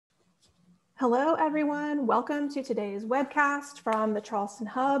Hello, everyone. Welcome to today's webcast from the Charleston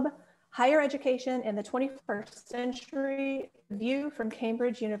Hub, Higher Education in the 21st Century, View from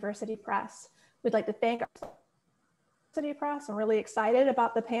Cambridge University Press. We'd like to thank our University Press. I'm really excited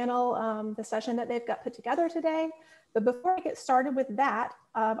about the panel, the session that they've got put together today. But before I get started with that,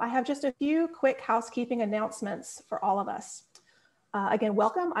 I have just a few quick housekeeping announcements for all of us. Again,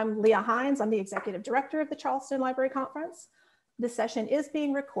 welcome. I'm Leah Hines. I'm the Executive Director of the Charleston Library Conference. This session is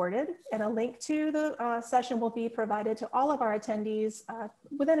being recorded, and a link to the session will be provided to all of our attendees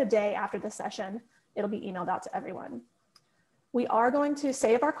within a day after the session. It'll be emailed out to everyone. We are going to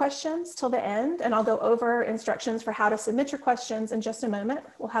save our questions till the end, and I'll go over instructions for how to submit your questions in just a moment.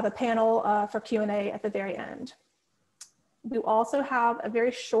 We'll have a panel for Q&A at the very end. We also have a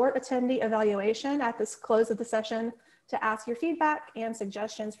very short attendee evaluation at this close of the session to ask your feedback and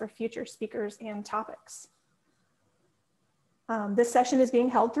suggestions for future speakers and topics. This session is being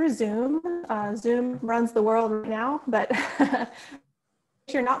held through Zoom. Zoom runs the world right now, but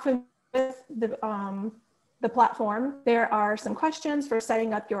if you're not familiar with the platform, there are some questions for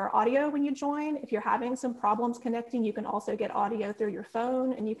setting up your audio when you join. If you're having some problems connecting, you can also get audio through your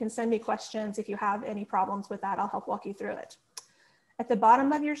phone, and you can send me questions if you have any problems with that. I'll help walk you through it. At the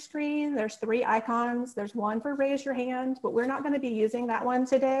bottom of your screen, there's three icons. There's one for raise your hand, but we're not going to be using that one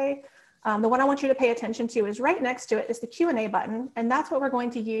today. The one I want you to pay attention to is right next to it is the Q&A button, and that's what we're going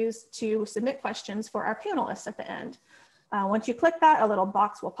to use to submit questions for our panelists at the end. Once you click that, a little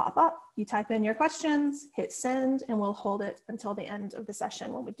box will pop up. You type in your questions, hit send, and we'll hold it until the end of the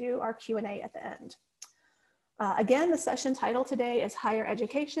session when we do our Q&A at the end. Again, the session title today is Higher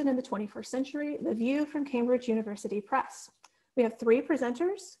Education in the 21st Century, The View from Cambridge University Press. We have three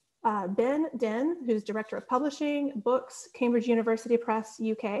presenters, Ben Den, who's Director of Publishing, Books, Cambridge University Press,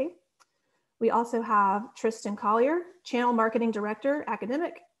 UK. We also have Tristan Collier, Channel Marketing Director,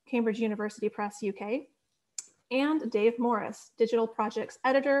 Academic, Cambridge University Press, UK, and Dave Morris, Digital Projects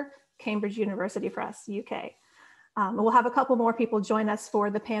Editor, Cambridge University Press, UK. We'll have a couple more people join us for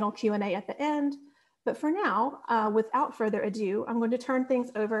the panel Q&A at the end, but for now, without further ado, I'm going to turn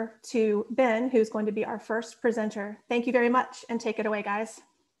things over to Ben, who's going to be our first presenter. Thank you very much, and take it away, guys.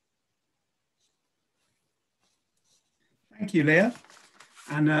 Thank you, Leah.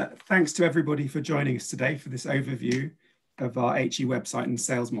 And thanks to everybody for joining us today for this overview of our HE website and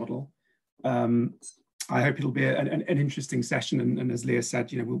sales model. I hope it'll be an interesting session, and as Leah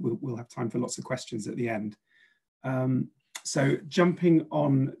said, you know, we'll have time for lots of questions at the end. So jumping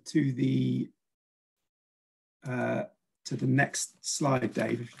on to the next slide,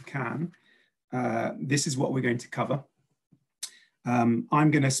 Dave, if you can. This is what we're going to cover. I'm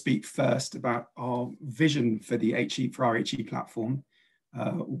going to speak first about our vision for the our HE platform.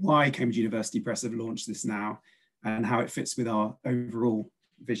 Why Cambridge University Press have launched this now, and how it fits with our overall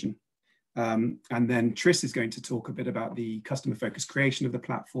vision. And then Tris is going to talk a bit about the customer-focused creation of the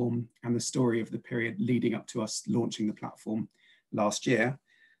platform and the story of the period leading up to us launching the platform last year.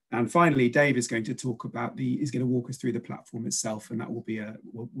 And finally, Dave is going to talk about is going to walk us through the platform itself, and that will be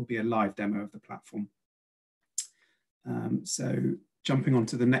a live demo of the platform. So jumping on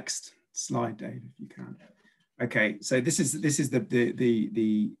to the next slide, Dave, if you can. Okay, so this is the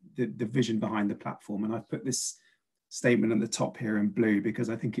vision behind the platform, and I've put this statement at the top here in blue because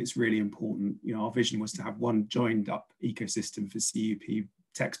I think it's really important. You know, our vision was to have one joined up ecosystem for CUP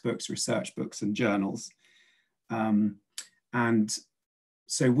textbooks, research books, and journals. And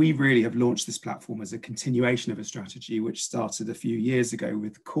so we really have launched this platform as a continuation of a strategy which started a few years ago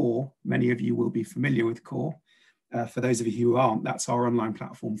with Core. Many of you will be familiar with Core. For those of you who aren't, that's our online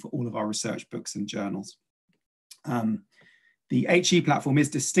platform for all of our research books and journals. The HE platform is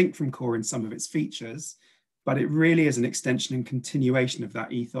distinct from Core in some of its features, but it really is an extension and continuation of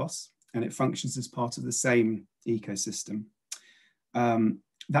that ethos, and it functions as part of the same ecosystem.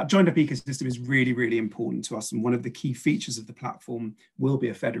 That joined up ecosystem is really, really important to us, and one of the key features of the platform will be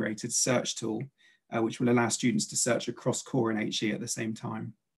a federated search tool, which will allow students to search across Core and HE at the same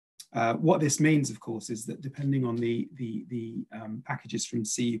time. What this means, of course, is that depending on the packages from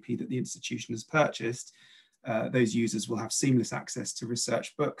CUP that the institution has purchased, those users will have seamless access to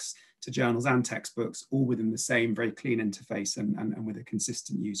research books, to journals and textbooks, all within the same very clean interface and with a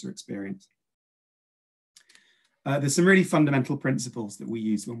consistent user experience. There's some really fundamental principles that we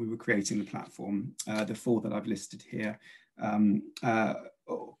used when we were creating the platform, the four that I've listed here,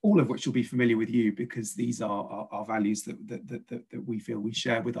 all of which will be familiar with you because these are our values that we feel we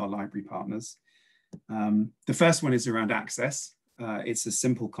share with our library partners. The first one is around access. It's a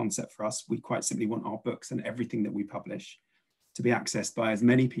simple concept for us. We quite simply want our books and everything that we publish to be accessed by as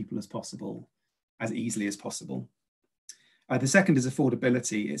many people as possible, as easily as possible. The second is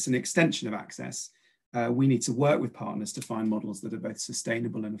affordability. It's an extension of access. We need to work with partners to find models that are both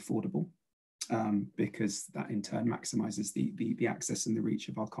sustainable and affordable, because that in turn maximizes the access and the reach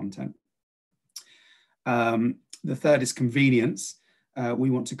of our content. The third is convenience. We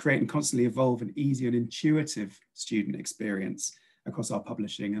want to create and constantly evolve an easy and intuitive student experience across our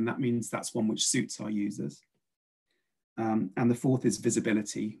publishing, and that means that's one which suits our users. And the fourth is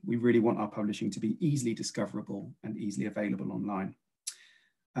visibility. We really want our publishing to be easily discoverable and easily available online.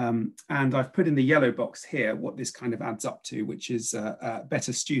 And I've put in the yellow box here what this kind of adds up to, which is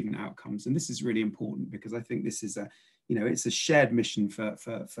better student outcomes. And this is really important because I think this is it's a shared mission for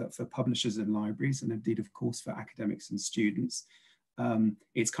publishers and libraries, and indeed, of course, for academics and students.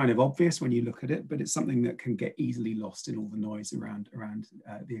 It's kind of obvious when you look at it, but it's something that can get easily lost in all the noise around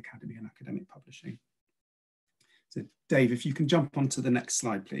the academy and academic publishing. So Dave, if you can jump onto the next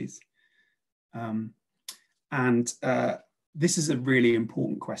slide, please. This is a really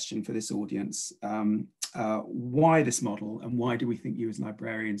important question for this audience. Why this model, and why do we think you as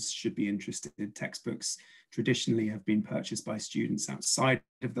librarians should be interested? Textbooks traditionally have been purchased by students outside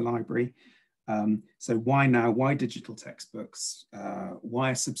of the library. So why now? Why digital textbooks?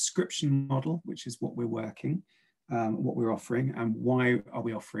 Why a subscription model, which is what we're what we're offering, and why are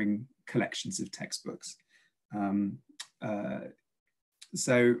we offering collections of textbooks?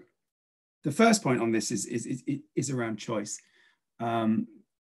 So the first point on this is around choice.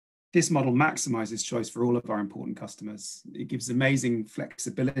 This model maximizes choice for all of our important customers. It gives amazing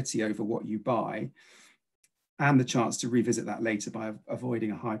flexibility over what you buy and the chance to revisit that later by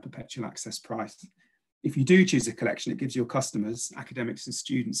avoiding a high perpetual access price. If you do choose a collection, it gives your customers, academics and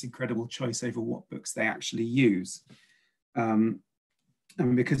students, incredible choice over what books they actually use.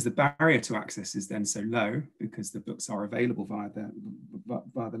 And because the barrier to access is then so low, because the books are available via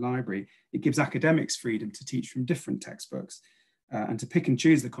the library, it gives academics freedom to teach from different textbooks and to pick and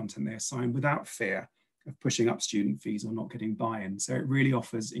choose the content they assign without fear of pushing up student fees or not getting buy-in. So it really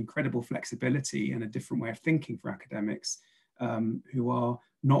offers incredible flexibility and a different way of thinking for academics who are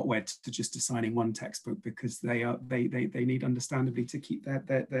not wed to just assigning one textbook because they need understandably to keep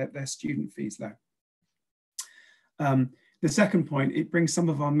their student fees low. The second point, it brings some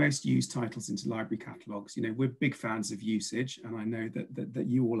of our most used titles into library catalogues. We're big fans of usage, and I know that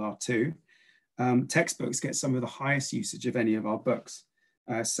you all are too. Textbooks get some of the highest usage of any of our books.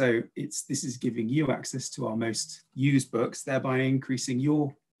 So this is giving you access to our most used books, thereby increasing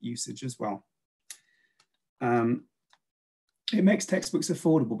your usage as well. It makes textbooks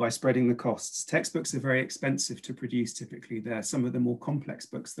affordable by spreading the costs. Textbooks are very expensive to produce typically. They're some of the more complex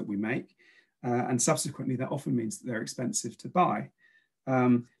books that we make. And subsequently, that often means that they're expensive to buy.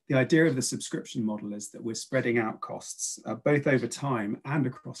 The idea of the subscription model is that we're spreading out costs, both over time and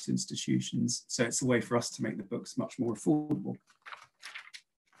across institutions. So it's a way for us to make the books much more affordable.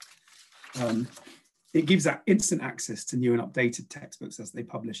 It gives that instant access to new and updated textbooks as they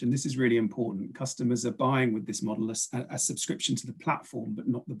publish. And this is really important. Customers are buying with this model a subscription to the platform, but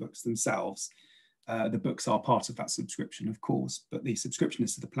not the books themselves. The books are part of that subscription, of course, but the subscription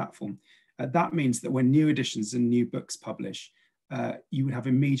is to the platform. That means that when new editions and new books publish, you would have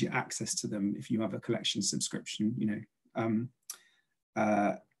immediate access to them if you have a collection subscription.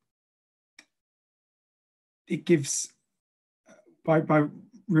 It gives, by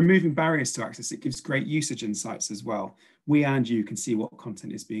removing barriers to access, it gives great usage insights as well. We and you can see what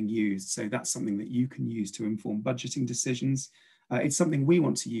content is being used, so that's something that you can use to inform budgeting decisions. It's something we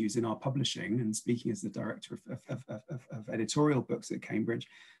want to use in our publishing, and speaking as the director of editorial books at Cambridge,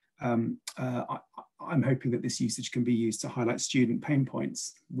 I'm hoping that this usage can be used to highlight student pain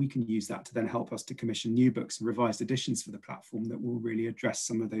points. We can use that to then help us to commission new books and revised editions for the platform that will really address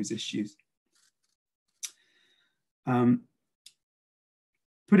some of those issues. Putting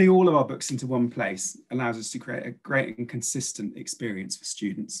all of our books into one place allows us to create a great and consistent experience for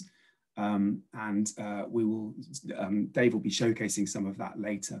students. Dave will be showcasing some of that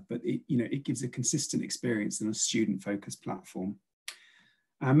later, but it gives a consistent experience in a student-focused platform.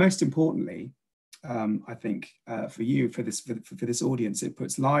 And most importantly, I think for you, for this audience, it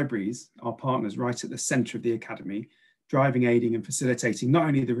puts libraries, our partners, right at the centre of the academy, driving, aiding and facilitating not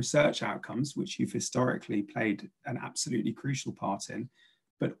only the research outcomes, which you've historically played an absolutely crucial part in,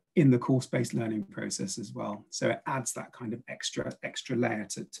 but in the course-based learning process as well. So it adds that kind of extra layer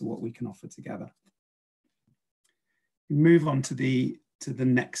to what we can offer together. We move on to the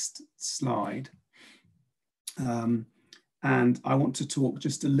next slide. And I want to talk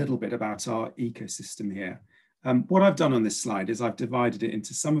just a little bit about our ecosystem here. What I've done on this slide is I've divided it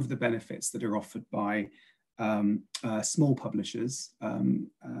into some of the benefits that are offered by small publishers,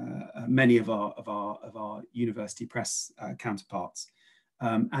 many of our university press counterparts,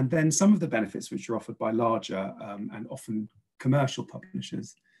 and then some of the benefits which are offered by larger and often commercial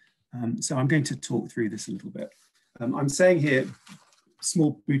publishers. So I'm going to talk through this a little bit. I'm saying here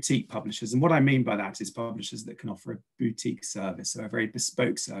small boutique publishers, and what I mean by that is publishers that can offer a boutique service, so a very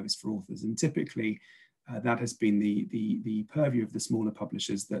bespoke service for authors, and typically that has been the purview of the smaller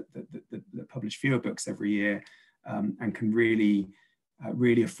publishers that publish fewer books every year, and can really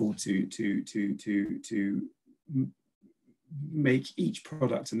afford to make each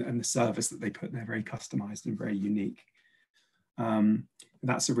product and the service that they put there very customized and very unique.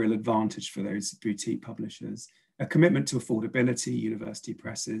 That's a real advantage for those boutique publishers. A commitment to affordability. University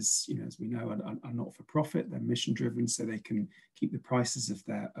presses, as we know, are not for profit. They're mission driven, so they can keep the prices of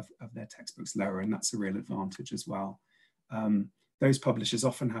their textbooks lower, and that's a real advantage as well. Those publishers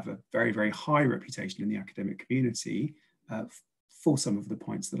often have a very, very high reputation in the academic community for some of the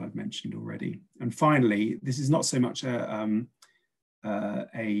points that I've mentioned already. And finally, this is not so much a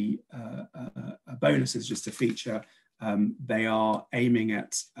bonus as just a feature. They are aiming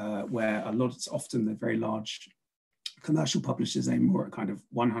at where it's often the very large commercial publishers aim more at kind of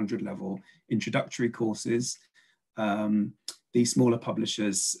 100 level introductory courses. These smaller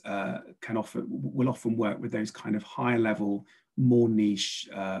publishers will often work with those kind of higher level, more niche,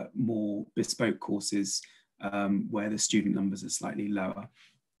 more bespoke courses where the student numbers are slightly lower.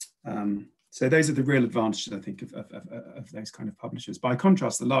 So those are the real advantages, I think, of those kind of publishers. By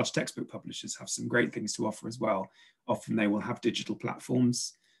contrast, the large textbook publishers have some great things to offer as well. Often they will have digital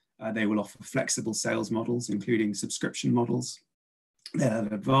platforms. They will offer flexible sales models, including subscription models. They'll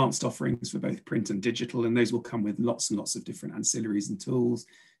have advanced offerings for both print and digital, and those will come with lots and lots of different ancillaries and tools,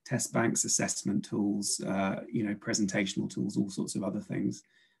 test banks, assessment tools, presentational tools, all sorts of other things.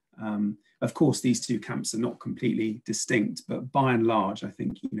 Of course, these two camps are not completely distinct, but by and large, I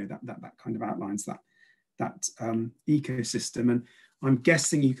think that kind of outlines that ecosystem. And I'm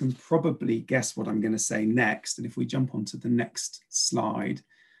guessing you can probably guess what I'm going to say next. And if we jump onto the next slide,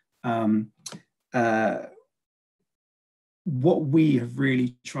 what we have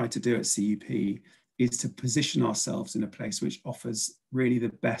really tried to do at CUP is to position ourselves in a place which offers really the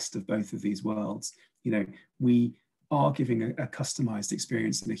best of both of these worlds. We are giving a customized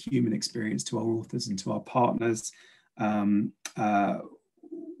experience and a human experience to our authors and to our partners.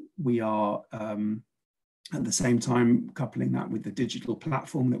 We are at the same time coupling that with the digital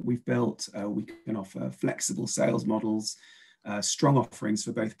platform that we've built. We can offer flexible sales models, strong offerings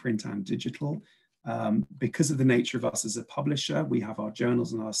for both print and digital. Because of the nature of us as a publisher, we have our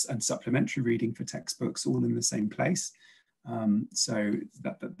journals and supplementary reading for textbooks all in the same place. So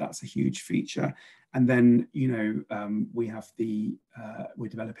that's a huge feature. And then, we have we're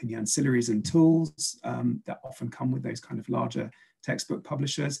developing the ancillaries and tools that often come with those kind of larger textbook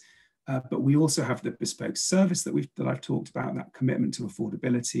publishers. But we also have the bespoke service that I've talked about, that commitment to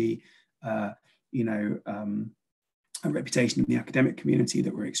affordability, a reputation in the academic community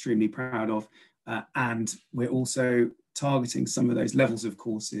that we're extremely proud of. And we're also targeting some of those levels of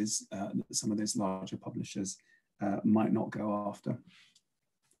courses that some of those larger publishers might not go after.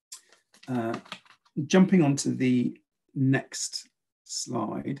 Jumping onto the next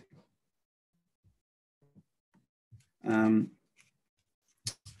slide.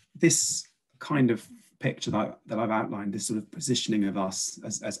 This kind of picture that I've outlined, this sort of positioning of us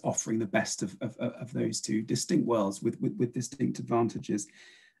as offering the best of those two distinct worlds with distinct advantages,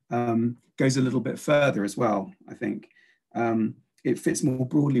 goes a little bit further as well, I think. It fits more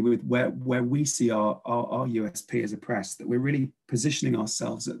broadly with where we see our USP as a press, that we're really positioning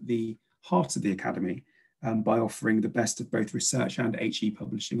ourselves at the heart of the academy by offering the best of both research and HE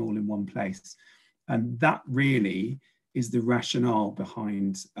publishing all in one place. And that really is the rationale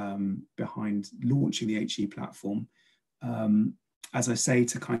behind launching the HE platform. As I say,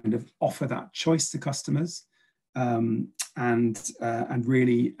 to kind of offer that choice to customers, and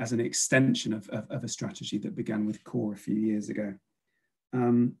really as an extension of a strategy that began with Core a few years ago.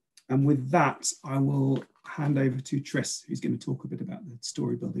 And with that, I will hand over to Tris, who's going to talk a bit about the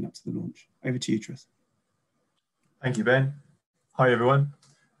story building up to the launch. Over to you, Tris. Thank you, Ben. Hi, everyone.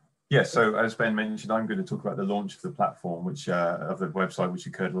 Yes, so as Ben mentioned, I'm going to talk about the launch of the platform, of the website, which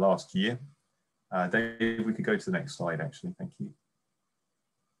occurred last year. Dave, we could go to the next slide, actually. Thank you.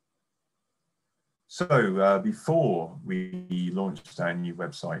 So before we launched our new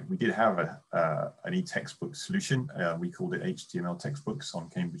website, we did have an e-textbook solution. We called it HTML Textbooks on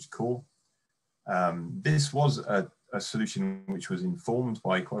Cambridge Core. This was a solution which was informed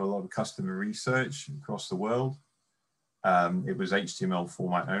by quite a lot of customer research across the world. It was HTML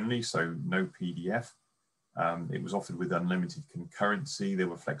format only, so no PDF. It was offered with unlimited concurrency. There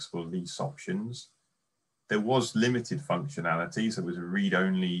were flexible lease options. There was limited functionality, so it was a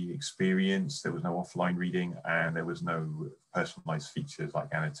read-only experience. There was no offline reading, and there was no personalized features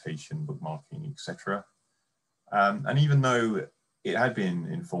like annotation, bookmarking, etc. And even though it had been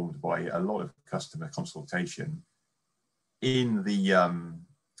informed by a lot of customer consultation, in the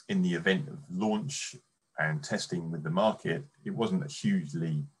event of launch and testing with the market, it wasn't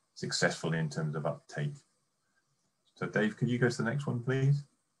hugely successful in terms of uptake. So Dave, could you go to the next one, please?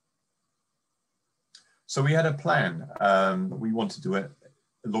 So we had a plan. We wanted to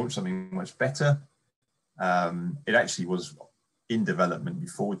launch something much better. It actually was in development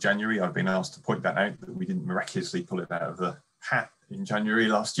before January. I've been asked to point that out, that we didn't miraculously pull it out of the hat in January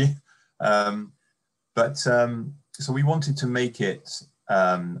last year. So we wanted to make it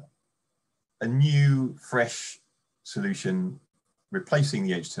a new, fresh solution, replacing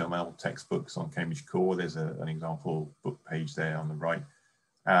the HTML textbooks on Cambridge Core. There's an example book page there on the right.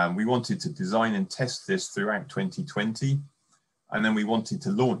 We wanted to design and test this throughout 2020, and then we wanted to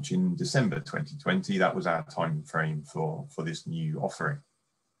launch in December 2020. That was our time frame for this new offering.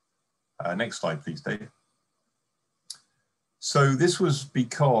 Next slide, please, Dave. So this was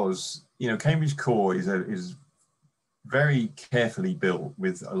because, you know, Cambridge Core is very carefully built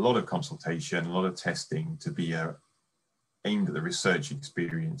with a lot of consultation, a lot of testing to be aimed at the research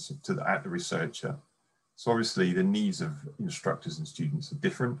experience, at the researcher. So obviously the needs of instructors and students are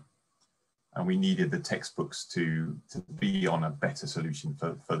different, and we needed the textbooks to be on a better solution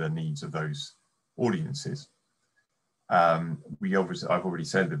for the needs of those audiences. I've already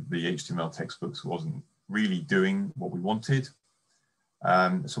said that the HTML textbooks wasn't really doing what we wanted.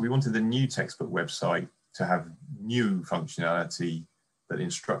 So we wanted the new textbook website to have new functionality that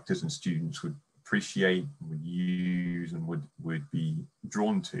instructors and students would appreciate, would use, and would be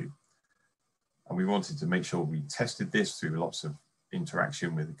drawn to. And we wanted to make sure we tested this through lots of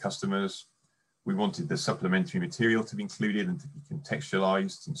interaction with the customers. We wanted the supplementary material to be included and to be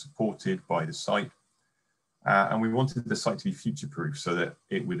contextualized and supported by the site. And we wanted the site to be future-proof so that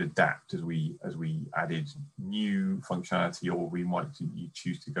it would adapt as we added new functionality, or we might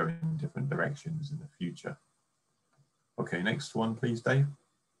choose to go in different directions in the future. Okay, next one, please, Dave.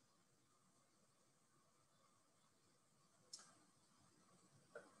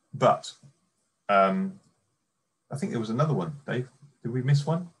 But I think there was another one, Dave. Did we miss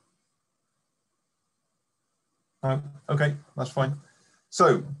one? No, okay, that's fine.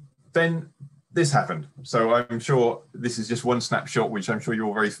 So then this happened. So I'm sure this is just one snapshot, which I'm sure you're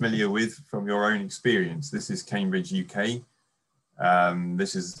all very familiar with from your own experience. This is Cambridge, UK.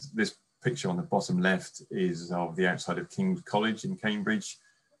 This picture on the bottom left is of the outside of King's College in Cambridge.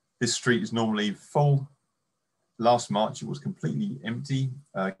 This street is normally full. Last March, it was completely empty.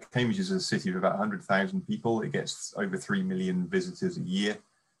 Cambridge is a city of about 100,000 people. It gets over 3 million visitors a year.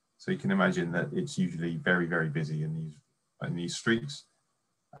 So you can imagine that it's usually very, very busy in these streets.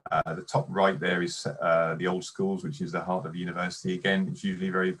 The top right there is the old schools, which is the heart of the university. Again, it's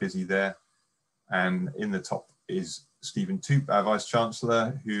usually very busy there. And in the top is Stephen Toop, our Vice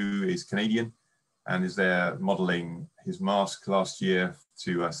Chancellor, who is Canadian and is there modelling his mask last year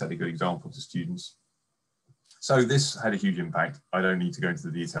to set a good example to students. So this had a huge impact. I don't need to go into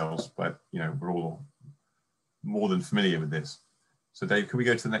the details, but you know, we're all more than familiar with this. So Dave, can we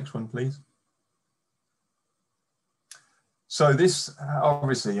go to the next one, please? So this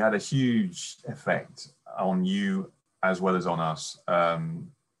obviously had a huge effect on you as well as on us.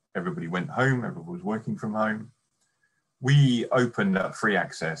 Everybody went home, everybody was working from home. We opened up free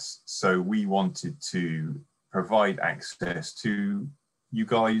access. So we wanted to provide access to you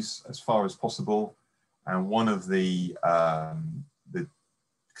guys as far as possible. And one of the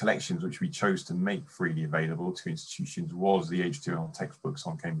collections which we chose to make freely available to institutions was the HTML textbooks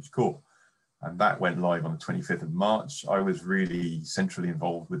on Cambridge Core. And that went live on the 25th of March. I was really centrally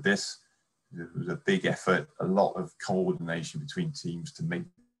involved with this. It was a big effort, a lot of coordination between teams to make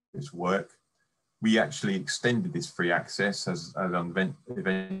this work. We actually extended this free access as an event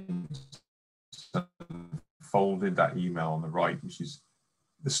folded that email on the right, which is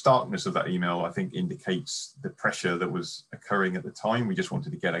the starkness of that email, I think, indicates the pressure that was occurring at the time. We just wanted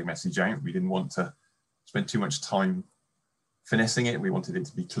to get a message out. We didn't want to spend too much time finessing it. We wanted it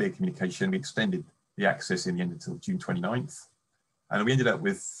to be clear communication. We extended the access in the end until June 29th. And we ended up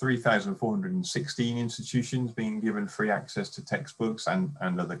with 3,416 institutions being given free access to textbooks and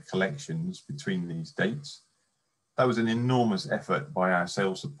other collections between these dates. That was an enormous effort by our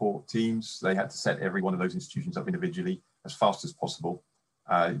sales support teams. They had to set every one of those institutions up individually as fast as possible.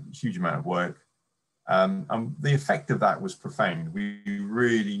 Huge amount of work. And the effect of that was profound. We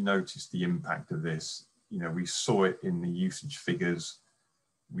really noticed the impact of this you know, we saw it in the usage figures.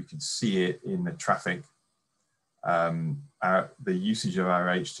 We could see it in the traffic. The usage of our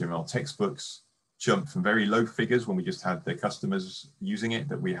HTML textbooks jumped from very low figures when we just had the customers using it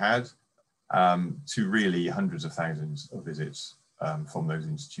that we had, to really hundreds of thousands of visits from those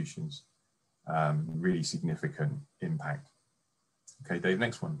institutions. Really significant impact. Okay, Dave,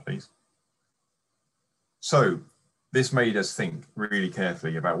 next one, please. So this made us think really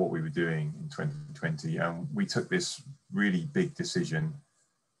carefully about what we were doing in 2020. And we took this really big decision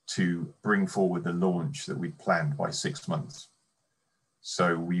to bring forward the launch that we planned by 6 months.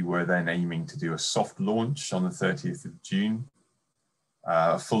 So we were then aiming to do a soft launch on the 30th of June,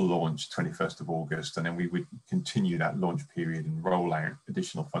 a full launch 21st of August, and then we would continue that launch period and roll out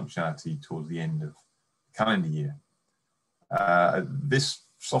additional functionality towards the end of the calendar year. This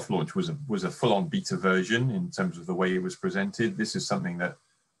soft launch was a full-on beta version in terms of the way it was presented. This is something that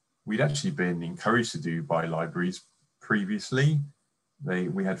we'd actually been encouraged to do by libraries previously.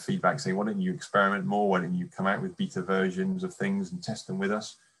 We had feedback saying, why don't you experiment more? Why don't you come out with beta versions of things and test them with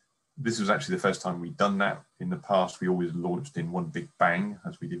us? This was actually the first time we'd done that. In the past, we always launched in one big bang,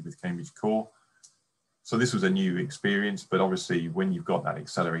 as we did with Cambridge Core. So this was a new experience, but obviously when you've got that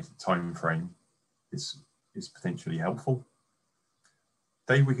accelerated time frame, it's potentially helpful.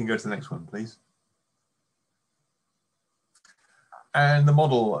 Dave, we can go to the next one, please. And the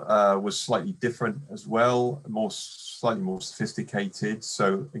model was slightly different as well, slightly more sophisticated.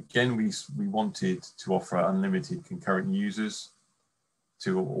 So again, we wanted to offer unlimited concurrent users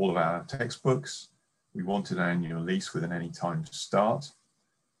to all of our textbooks. We wanted an annual lease with an anytime start.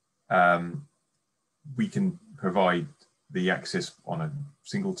 We can provide the access on a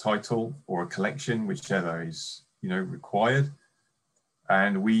single title or a collection, whichever is required.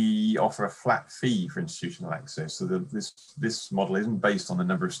 And we offer a flat fee for institutional access. So this model isn't based on the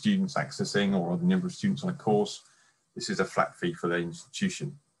number of students accessing or the number of students on a course. This is a flat fee for the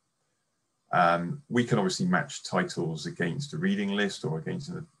institution. We can obviously match titles against a reading list or against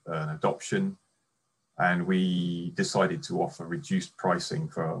an adoption. And we decided to offer reduced pricing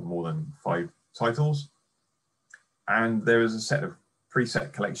for more than 5 titles. And there is a set of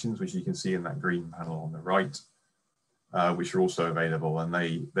preset collections, which you can see in that green panel on the right, which are also available, and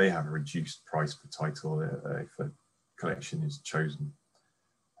they have a reduced price per title if a collection is chosen.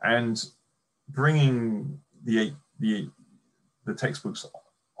 And bringing the textbooks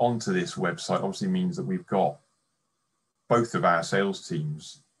onto this website obviously means that we've got both of our sales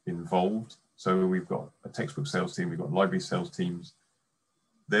teams involved. So we've got a textbook sales team, we've got library sales teams.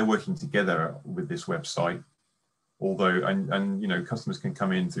 They're working together with this website, although, and customers can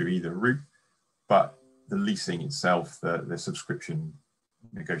come in through either route, but the leasing itself, the subscription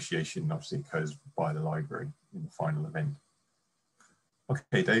negotiation obviously occurs by the library in the final event.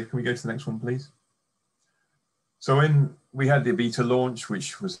 Okay, Dave, can we go to the next one, please? So we had the beta launch,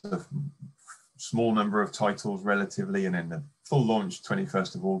 which was a small number of titles relatively, and then the full launch,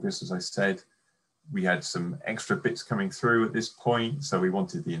 21st of August, as I said. We had some extra bits coming through at this point. So we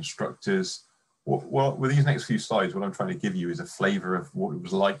wanted the instructors. Well, with these next few slides, what I'm trying to give you is a flavor of what it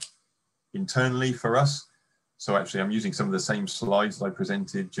was like internally for us. So actually I'm using some of the same slides that I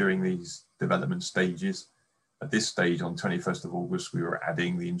presented during these development stages. At this stage on 21st of August, we were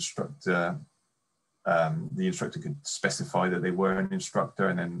adding the instructor. The instructor could specify that they were an instructor,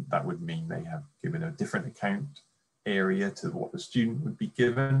 and then that would mean they have given a different account area to what the student would be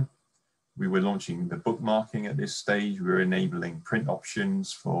given. We were launching the bookmarking at this stage. We were enabling print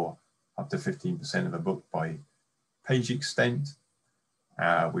options for up to 15% of a book by page extent.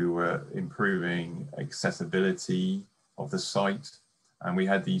 We were improving accessibility of the site, and we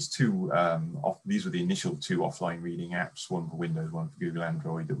had these these were the initial 2 offline reading apps, one for Windows, one for Google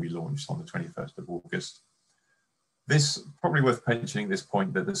Android, that we launched on the 21st of August. This probably worth mentioning at this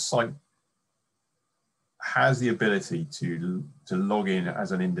point that the site has the ability to log in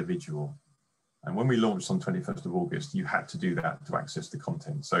as an individual. And when we launched on 21st of August, you had to do that to access the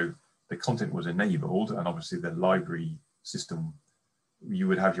content. So the content was enabled, and obviously the library system, you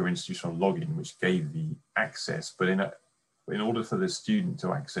would have your institutional login, which gave the access, but in order for the student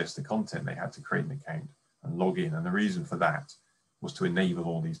to access the content, they had to create an account and log in. And the reason for that was to enable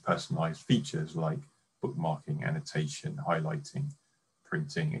all these personalized features like bookmarking, annotation, highlighting,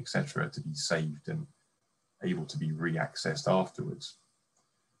 printing, etc., to be saved and able to be re-accessed afterwards.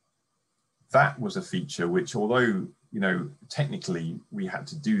 That was a feature which, although technically we had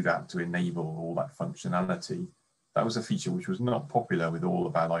to do that to enable all that functionality, that was a feature which was not popular with all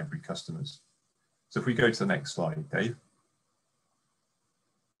of our library customers. So if we go to the next slide, Dave.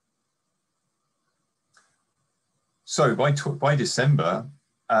 So by December,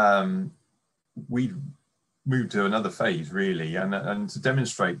 we'd moved to another phase really, and to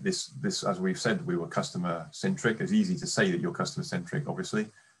demonstrate this, as we've said, we were customer centric. It's easy to say that you're customer centric, obviously,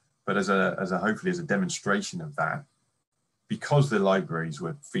 but as a hopefully as a demonstration of that, because the libraries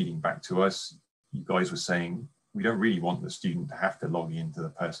were feeding back to us, you guys were saying we don't really want the student to have to log into the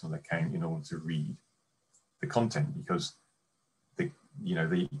personal account in order to read the content, because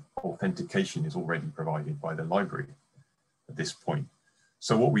the authentication is already provided by the library at this point.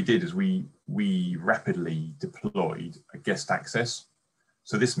 So what we did is we rapidly deployed a guest access.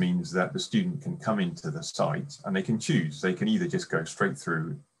 So this means that the student can come into the site and they can choose. They can either just go straight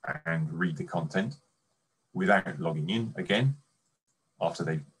through and read the content without logging in again after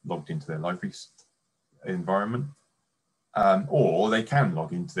they've logged into their library environment, or they can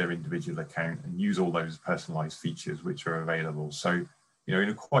log into their individual account and use all those personalized features which are available. So, in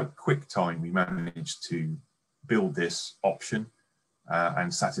a quite quick time, we managed to build this option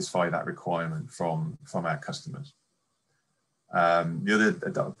and satisfy that requirement from our customers. The other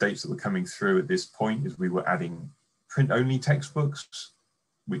updates that were coming through at this point is we were adding print-only textbooks,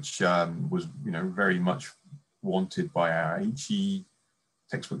 which was very much wanted by our HE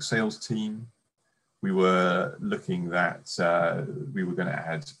textbook sales team. We were looking that we were going to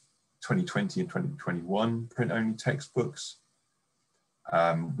add 2020 and 2021 print-only textbooks.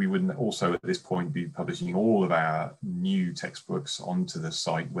 We would also at this point be publishing all of our new textbooks onto the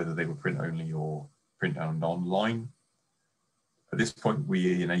site, whether they were print only or print and online. At this point,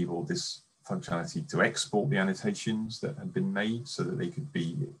 we enabled this functionality to export the annotations that had been made so that they could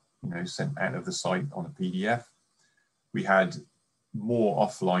be sent out of the site on a PDF. We had more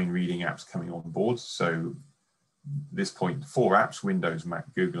offline reading apps coming on board. So at this point, 4 apps: Windows,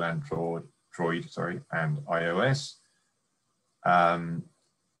 Mac, Google, Android, and iOS.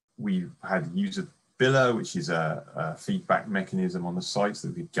 We've had User Biller, which is a feedback mechanism on the site so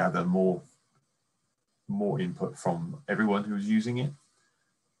that we could gather more input from everyone who was using it.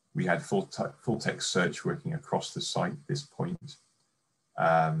 We had full text search working across the site at this point,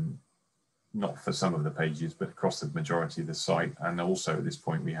 not for some of the pages, but across the majority of the site. And also at this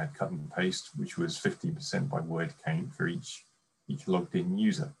point, we had cut and paste, which was 15% by word count for each logged in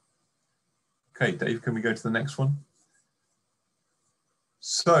user. Okay, Dave, can we go to the next one?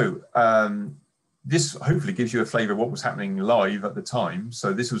 So this hopefully gives you a flavour of what was happening live at the time.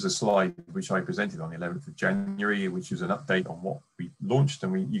 So this was a slide which I presented on the 11th of January, which is an update on what we launched.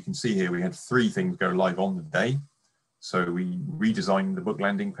 And you can see here we had 3 things go live on the day. So we redesigned the book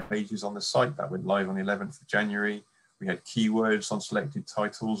landing pages on the site. That went live on the 11th of January. We had keywords on selected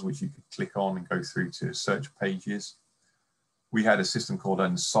titles, which you could click on and go through to search pages. We had a system called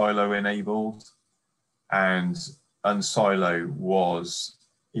Unsilo enabled, and Unsilo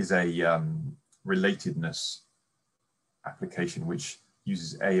is a relatedness application which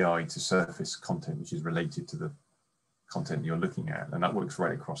uses AI to surface content which is related to the content you're looking at, and that works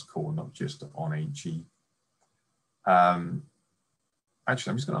right across core, not just on HE.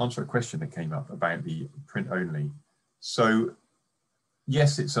 Actually, I'm just going to answer a question that came up about the print only. So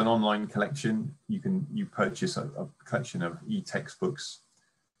yes, it's an online collection. You purchase a collection of e-textbooks,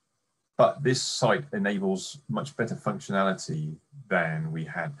 but this site enables much better functionality than we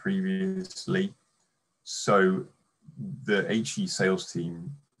had previously. So the HE sales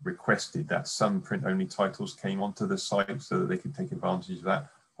team requested that some print-only titles came onto the site so that they could take advantage of that.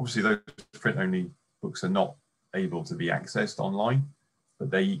 Obviously, those print-only books are not able to be accessed online,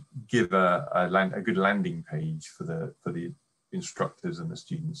 but they give a good landing page for the instructors and the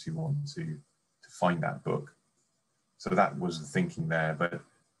students who want to find that book. So that was the thinking there, but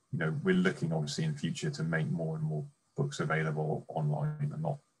we're looking obviously in future to make more and more books available online and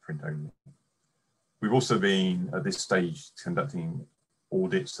not print only. We've also been at this stage conducting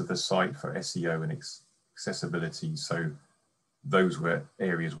audits of the site for SEO and accessibility. So those were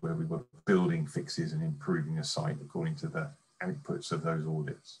areas where we were building fixes and improving the site according to the outputs of those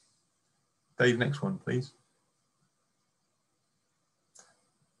audits. Dave, next one, please.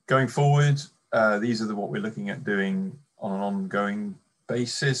 Going forward, these are what we're looking at doing on an ongoing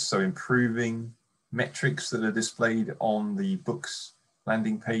basis. So improving metrics that are displayed on the books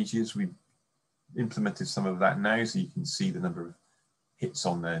landing pages. We've implemented some of that now, so you can see the number of hits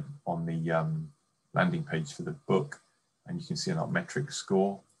on the landing page for the book, and you can see an metric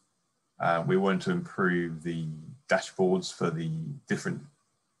score. We want to improve the dashboards for the different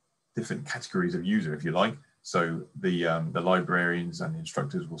categories of user, if you like. So the librarians and the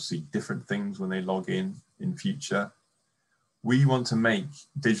instructors will see different things when they log in future. We want to make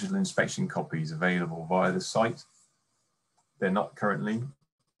digital inspection copies available via the site. They're not currently,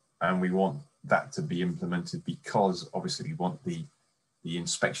 and we want that to be implemented because obviously we want the the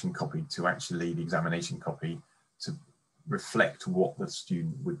inspection copy to actually the examination copy to reflect what the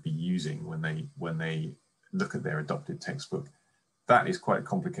student would be using when they look at their adopted textbook. That is quite a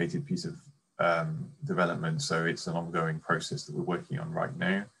complicated piece of development, so it's an ongoing process that we're working on right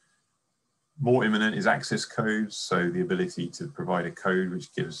now. More imminent is access codes, so the ability to provide a code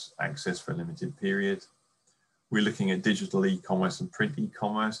which gives access for a limited period. We're looking at digital e-commerce and print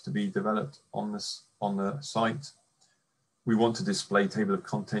e-commerce to be developed on the site. We want to display table of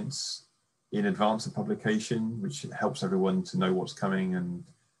contents in advance of publication, which helps everyone to know what's coming and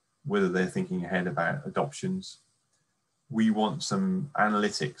whether they're thinking ahead about adoptions. We want some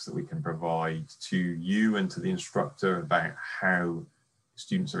analytics that we can provide to you and to the instructor about how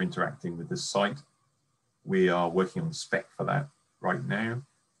students are interacting with the site. We are working on the spec for that right now.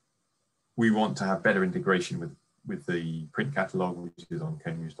 We want to have better integration with the print catalogue, which is on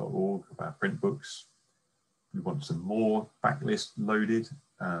cambridge.org, about print books. We want some more backlist loaded.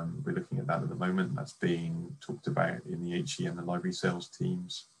 We're looking at that at the moment. That's being talked about in the HE and the library sales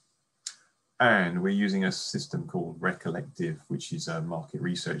teams. And we're using a system called Recollective, which is a market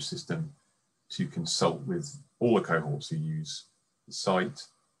research system to consult with all the cohorts who use the site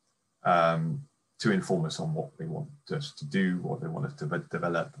to inform us on what they want us to do, what they want us to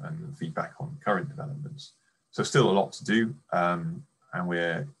develop, and feedback on current developments. So still a lot to do, and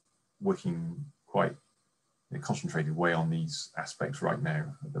we're working quite in a concentrated way on these aspects right now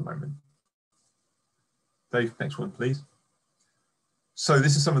at the moment. Dave, next one, please. So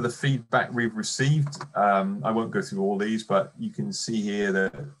this is some of the feedback we've received. I won't go through all these, but you can see here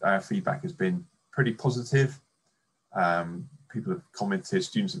that our feedback has been pretty positive. People have commented,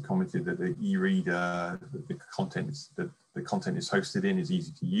 students have commented that the e-reader, the content is hosted in is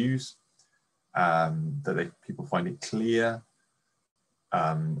easy to use, that people find it clear,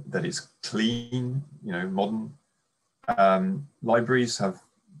 that it's clean, modern. Libraries have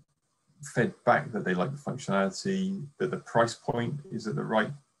fed back that they like the functionality, that the price point is at the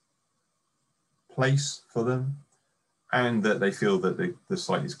right place for them, and that they feel that the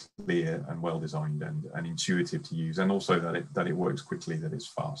site is clear and well designed and intuitive to use, and also that it works quickly, that it's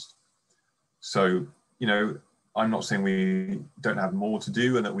fast. So, I'm not saying we don't have more to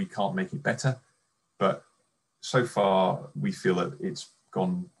do and that we can't make it better, but so far we feel that it's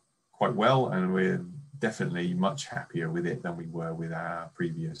gone quite well, and we're definitely much happier with it than we were with our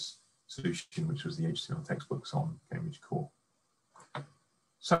previous solution, which was the HTML textbooks on Cambridge Core.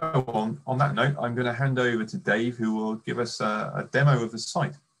 So on that note, I'm going to hand over to Dave, who will give us a demo of the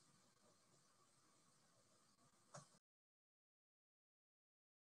site.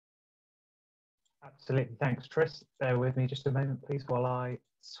 Absolutely, thanks, Tris. Bear with me just a moment, please, while I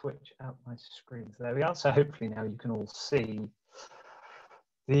switch out my screen. So there we are. So hopefully now you can all see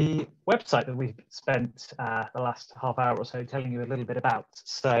the website that we've spent the last half hour or so telling you a little bit about.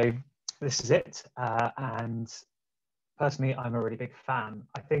 So this is it, and personally, I'm a really big fan.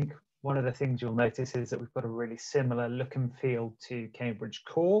 I think one of the things you'll notice is that we've got a really similar look and feel to Cambridge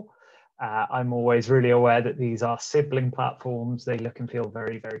Core. I'm always really aware that these are sibling platforms. They look and feel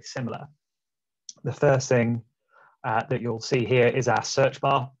very, very similar. The first thing that you'll see here is our search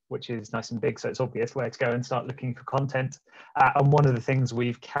bar, which is nice and big, so it's obvious where to go and start looking for content. And one of the things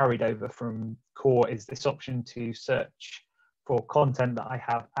we've carried over from Core is this option to search for content that I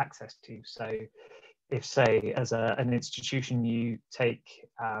have access to. So if, say, as an institution, you take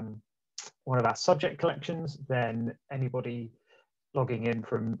one of our subject collections, then anybody logging in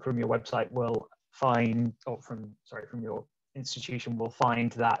from your website will find, or from your institution will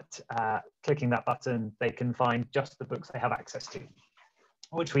find that clicking that button, they can find just the books they have access to,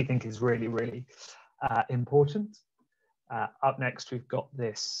 which we think is really, really important. Up next, we've got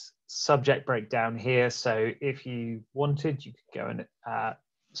this subject breakdown here. So if you wanted, you could go and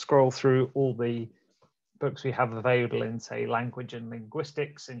scroll through all the books we have available in, say, language and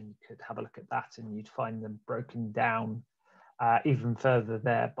linguistics, and you could have a look at that and you'd find them broken down even further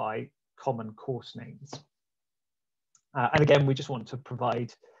there by common course names. And again, we just want to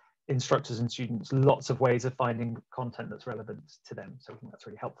provide instructors and students lots of ways of finding content that's relevant to them. So I think that's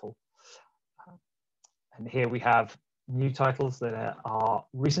really helpful. And here we have new titles that are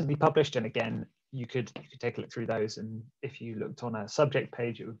recently published. And again, you could take a look through those. And if you looked on a subject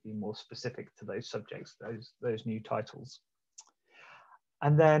page, it would be more specific to those subjects, those new titles.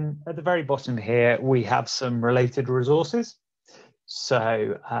 And then at the very bottom here, we have some related resources.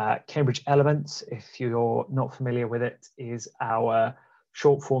 So Cambridge Elements, if you're not familiar with it, is our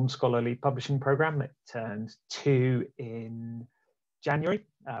short form scholarly publishing program. It turned 2 in January.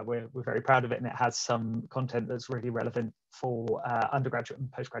 We're very proud of it, and it has some content that's really relevant for undergraduate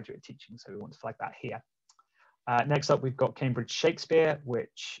and postgraduate teaching. So we want to flag that here. Next up, we've got Cambridge Shakespeare,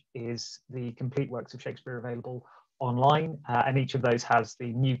 which is the complete works of Shakespeare available online. And each of those has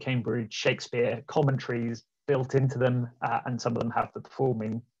the new Cambridge Shakespeare commentaries built into them, and some of them have the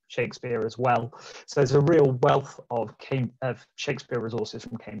performing Shakespeare as well. So there's a real wealth of Shakespeare resources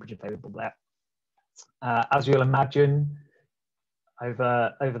from Cambridge available there. As you'll imagine,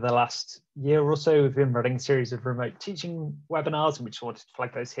 over the last year or so, we've been running a series of remote teaching webinars, and we just wanted to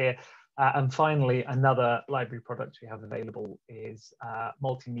flag those here. And finally, another library product we have available is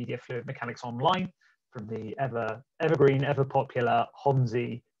Multimedia Fluid Mechanics Online from the evergreen, ever popular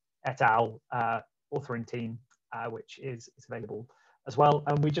Homsey et al. Authoring team, which is available as well.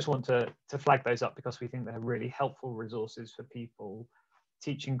 And we just want to flag those up because we think they're really helpful resources for people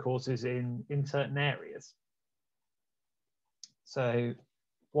teaching courses in certain areas. So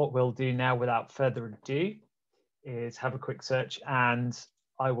what we'll do now, without further ado, is have a quick search, and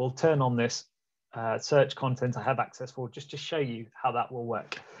I will turn on this search content I have access for just to show you how that will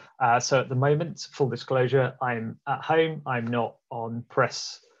work. So at the moment, full disclosure, I'm at home. I'm not on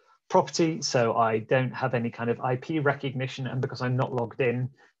press property, so I don't have any kind of IP recognition, and because I'm not logged in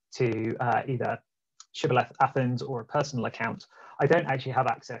to either Shibboleth Athens or a personal account, I don't actually have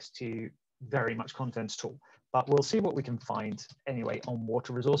access to very much content at all. But we'll see what we can find anyway on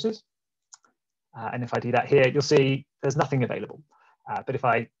water resources. And if I do that here, you'll see there's nothing available. But if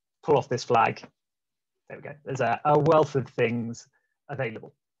I pull off this flag, there we go, there's a wealth of things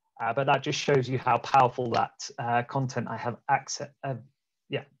available. But that just shows you how powerful that content I have access,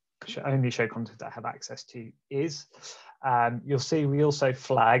 only show content I have access to is. You'll see we also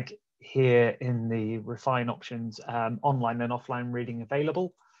flag here in the refine options online and offline reading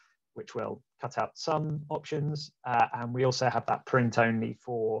available, which will cut out some options. And we also have that print only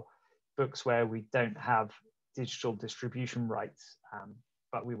for books where we don't have digital distribution rights,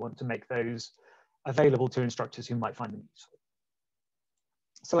 but we want to make those available to instructors who might find them useful.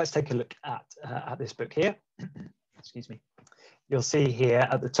 So let's take a look at this book here. Excuse me. You'll see here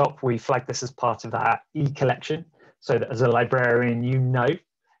at the top, we flag this as part of our e-collection, so that as a librarian, you know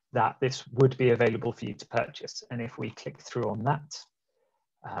that this would be available for you to purchase. And if we click through on that,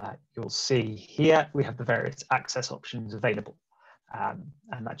 you'll see here we have the various access options available.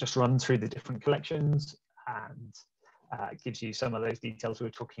 And that just runs through the different collections and gives you some of those details we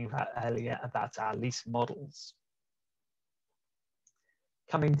were talking about earlier about our lease models.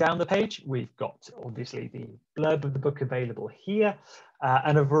 Coming down the page, we've got obviously the blurb of the book available here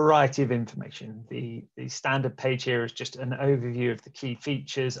and a variety of information. The standard page here is just an overview of the key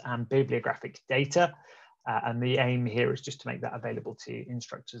features and bibliographic data. And the aim here is just to make that available to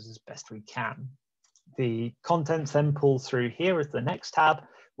instructors as best we can. The contents then pull through here as the next tab,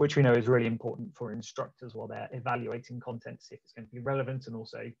 which we know is really important for instructors while they're evaluating content, see if it's going to be relevant, and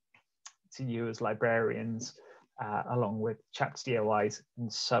also to you as librarians, along with chapter DOIs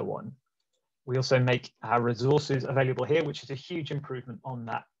and so on. We also make our resources available here, which is a huge improvement on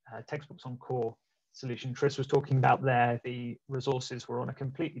that textbooks on core solution Tris was talking about there. The resources were on a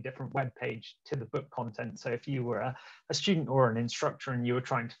completely different web page to the book content. So if you were a student or an instructor and you were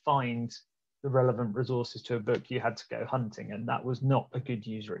trying to find the relevant resources to a book, you had to go hunting, and that was not a good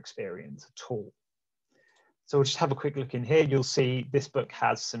user experience at all. So we'll just have a quick look in here. You'll see this book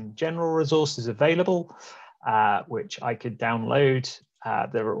has some general resources available, which I could download.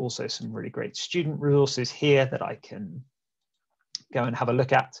 There are also some really great student resources here that I can go and have a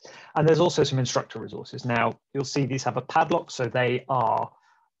look at. And there's also some instructor resources. Now, you'll see these have a padlock, so they are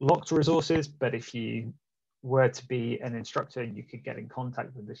locked resources, but if you were to be an instructor, you could get in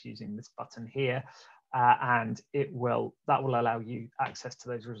contact with us using this button here, and that will allow you access to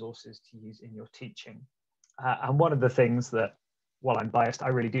those resources to use in your teaching. And one of the things that, while I'm biased, I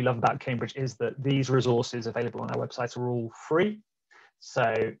really do love about Cambridge is that these resources available on our website are all free.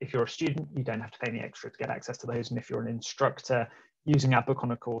 So if you're a student, you don't have to pay any extra to get access to those. And if you're an instructor using our book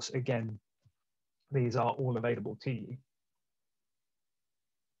on a course, again, these are all available to you.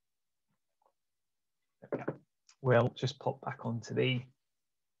 There we go. We'll just pop back onto the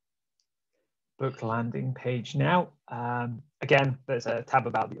book landing page now. Again, there's a tab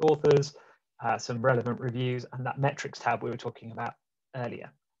about the authors, some relevant reviews, and that metrics tab we were talking about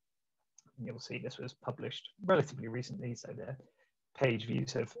earlier. And you'll see this was published relatively recently, so the page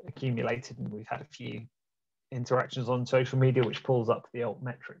views have accumulated, and we've had a few interactions on social media, which pulls up the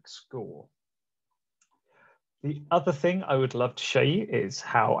altmetrics score. The other thing I would love to show you is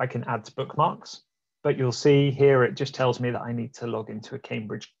how I can add bookmarks, but you'll see here it just tells me that I need to log into a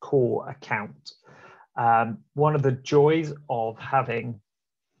Cambridge Core account. One of the joys of having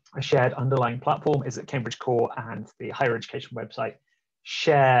a shared underlying platform is that Cambridge Core and the higher education website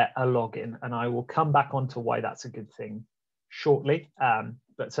share a login, and I will come back onto why that's a good thing shortly.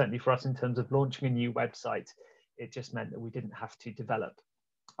 But certainly for us, in terms of launching a new website, it just meant that we didn't have to develop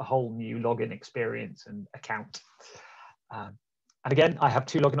a whole new login experience and account. And again, I have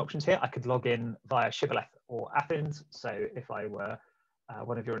two login options here. I could log in via Shibboleth or Athens. So if I were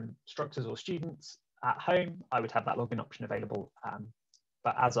one of your instructors or students at home, I would have that login option available.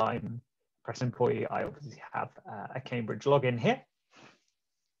 But as I'm a Press employee, I obviously have a Cambridge login here.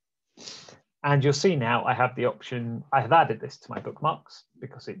 And you'll see now I have the option, I have added this to my bookmarks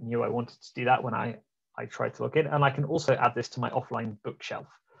because it knew I wanted to do that when I tried to log in. And I can also add this to my offline bookshelf,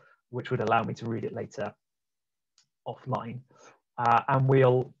 which would allow me to read it later offline. And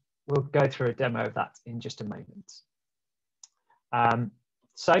we'll go through a demo of that in just a moment.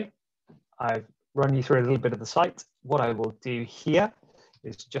 So I've run you through a little bit of the site. What I will do here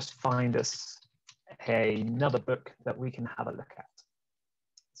is just find us another book that we can have a look at.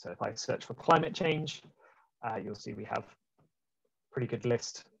 So if I search for climate change, you'll see we have a pretty good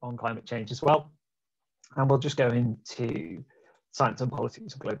list on climate change as well. And we'll just go into Science and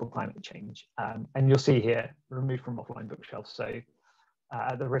Politics of Global Climate Change. And you'll see here, removed from offline bookshelves. So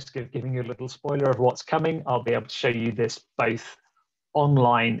at the risk of giving you a little spoiler of what's coming, I'll be able to show you this both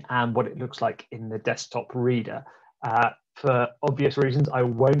online and what it looks like in the desktop reader. For obvious reasons, I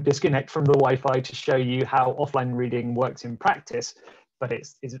won't disconnect from the Wi-Fi to show you how offline reading works in practice, but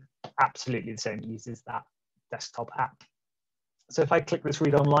it's absolutely the same. It uses that desktop app. So if I click this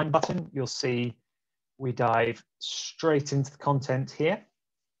Read Online button, you'll see we dive straight into the content here.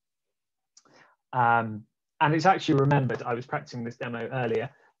 And it's actually remembered, I was practicing this demo earlier,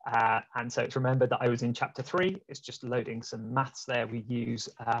 and so it's remembered that I was in chapter 3. It's just loading some maths there. We use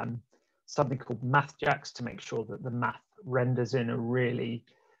something called MathJax to make sure that the math renders in a really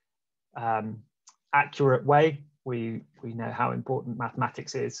accurate way. We know how important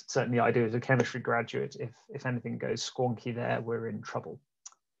mathematics is. Certainly I do as a chemistry graduate. If anything goes squonky there, we're in trouble.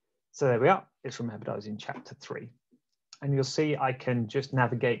 So there we are. It's remembered I was in chapter 3. And you'll see I can just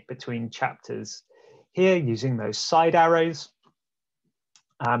navigate between chapters here using those side arrows.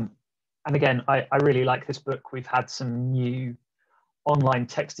 And again, I really like this book. We've had some new online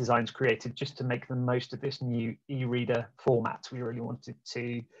text designs created just to make the most of this new e-reader format. We really wanted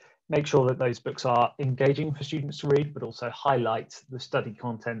to make sure that those books are engaging for students to read, but also highlight the study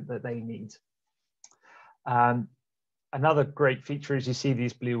content that they need. Another great feature is you see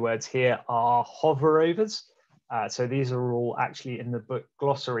these blue words here are hoverovers. So these are all actually in the book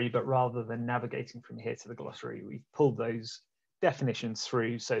glossary, but rather than navigating from here to the glossary, we've pulled those definitions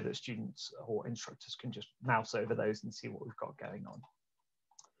through so that students or instructors can just mouse over those and see what we've got going on.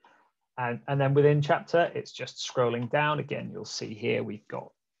 And then within chapter, it's just scrolling down. Again, you'll see here we've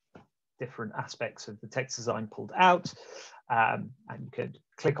got different aspects of the text design pulled out. And you could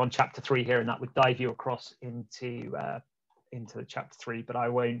click on chapter 3 here and that would dive you across into the chapter 3, but I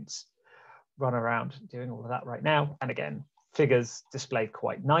won't run around doing all of that right now. And again, figures displayed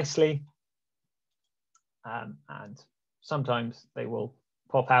quite nicely. And sometimes they will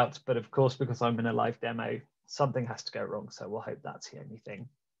pop out, but of course, because I'm in a live demo, something has to go wrong. So we'll hope that's the only thing.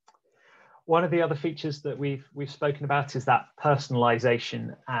 One of the other features that we've spoken about is that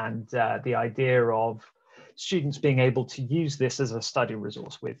personalization and the idea of students being able to use this as a study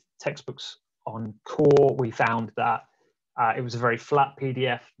resource. With textbooks on core, we found that it was a very flat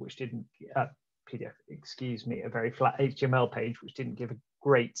PDF, which didn't, a very flat HTML page, which didn't give a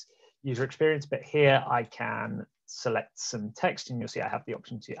great user experience. But here I can select some text and you'll see I have the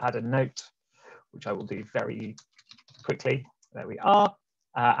option to add a note, which I will do very quickly. There we are.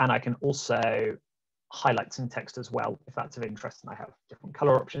 And I can also highlight some text as well, if that's of interest, and I have different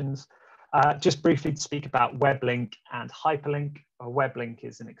color options. Just briefly to speak about web link and hyperlink. A web link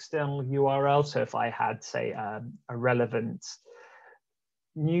is an external URL. So if I had, say, a relevant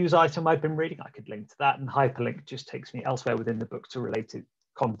news item I've been reading, I could link to that, and hyperlink just takes me elsewhere within the book to related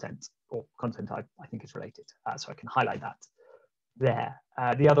content or content I think is related. So I can highlight that there.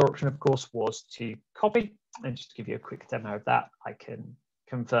 The other option, of course, was to copy. And just to give you a quick demo of that, I can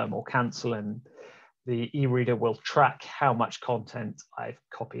confirm or cancel, and the e-reader will track how much content I've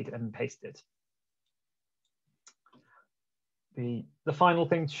copied and pasted. The final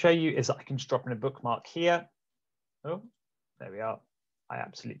thing to show you is that I can just drop in a bookmark here. Oh, there we are. I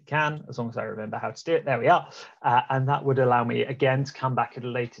absolutely can, as long as I remember how to do it. There we are. And that would allow me, again, to come back at a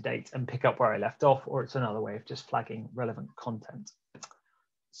later date and pick up where I left off, or it's another way of just flagging relevant content.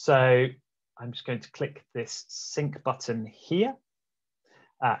 So I'm just going to click this sync button here.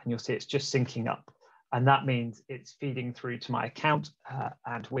 And you'll see it's just syncing up. And that means it's feeding through to my account,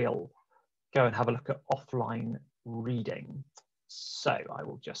 and we'll go and have a look at offline reading. So I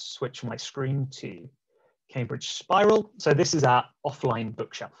will just switch my screen to Cambridge Spiral. So this is our offline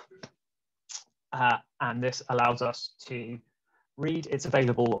bookshelf. And this allows us to read. It's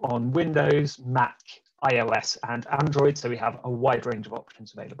available on Windows, Mac, iOS, and Android. So we have a wide range of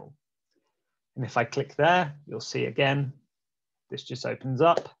options available. And if I click there, you'll see again, this just opens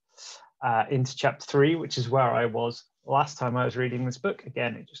up into chapter 3, which is where I was last time I was reading this book.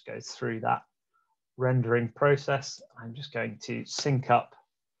 Again, it just goes through that rendering process. I'm just going to sync up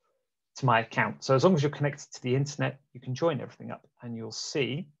to my account. So as long as you're connected to the internet, you can join everything up, and you'll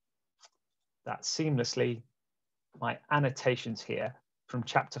see that seamlessly my annotations here from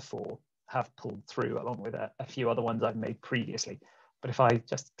chapter 4 have pulled through, along with a few other ones I've made previously. But if I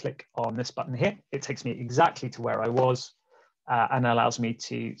just click on this button here, it takes me exactly to where I was and allows me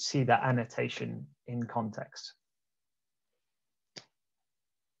to see that annotation in context.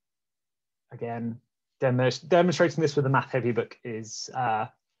 Again, demonstrating this with a math heavy book is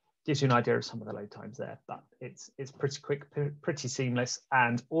gives you an idea of some of the load times there, but it's pretty quick, pretty seamless,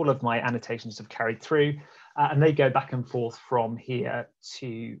 and all of my annotations have carried through, and they go back and forth from here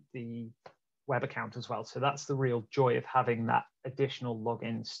to the web account as well. So that's the real joy of having that additional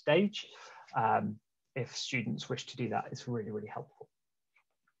login stage. If students wish to do that, it's really, really helpful.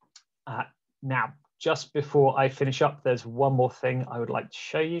 Now, just before I finish up, there's one more thing I would like to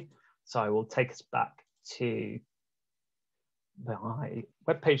show you. So I will take us back to my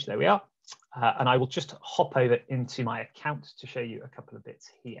webpage. There we are. And I will just hop over into my account to show you a couple of bits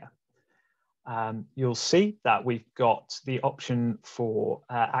here. You'll see that we've got the option for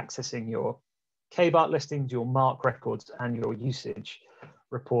accessing your KBART listings, your MARC records, and your usage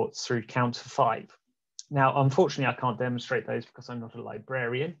reports through Count to 5. Now, unfortunately, I can't demonstrate those because I'm not a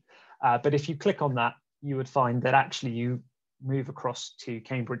librarian. But if you click on that, you would find that actually you move across to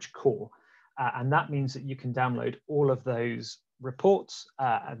Cambridge Core. And that means that you can download all of those reports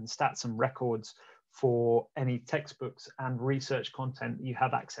and stats and records for any textbooks and research content you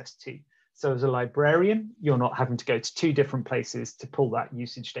have access to. So as a librarian, you're not having to go to 2 different places to pull that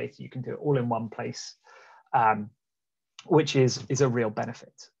usage data. You can do it all in one place, which is a real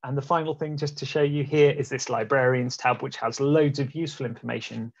benefit. And the final thing just to show you here is this librarians tab, which has loads of useful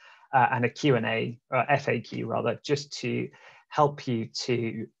information and a Q&A, FAQ rather, just to help you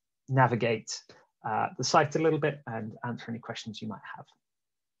to navigate the site a little bit and answer any questions you might have.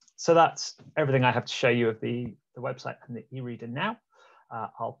 So that's everything I have to show you of the website and the e-reader now.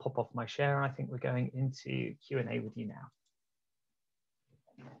 I'll pop off my share, and I think we're going into Q&A with you now.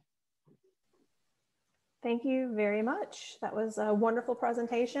 Thank you very much. That was a wonderful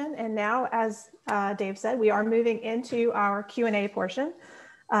presentation. And now, as Dave said, we are moving into our Q&A portion.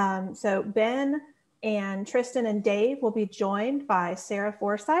 So Ben and Tristan and Dave will be joined by Sarah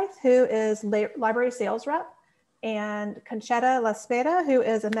Forsyth, who is library sales rep, and Conchetta Laspeda, who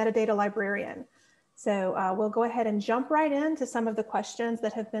is a metadata librarian. So we'll go ahead and jump right into some of the questions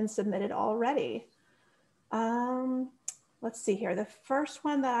that have been submitted already. Let's see here. The first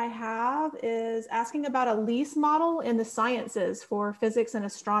one that I have is asking about a lease model in the sciences for physics and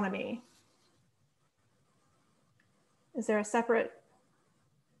astronomy. Is there a separate?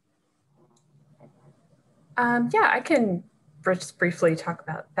 Yeah, I can just briefly talk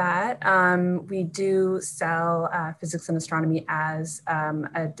about that. We do sell physics and astronomy as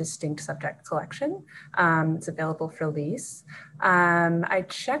a distinct subject collection. It's available for lease. I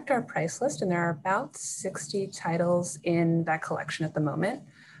checked our price list, and there are about 60 titles in that collection at the moment.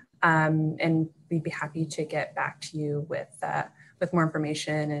 And we'd be happy to get back to you with more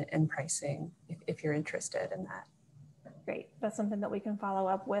information and pricing if you're interested in that. Great. That's something that we can follow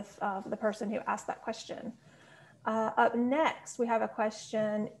up with the person who asked that question. Up next, we have a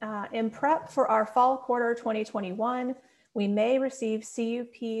question. In prep for our fall quarter 2021, we may receive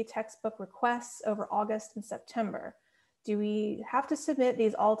CUP textbook requests over August and September. Do we have to submit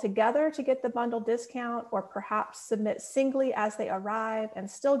these all together to get the bundle discount, or perhaps submit singly as they arrive and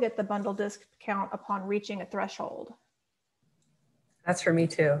still get the bundle discount upon reaching a threshold? That's for me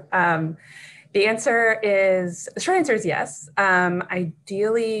too. The short answer is yes.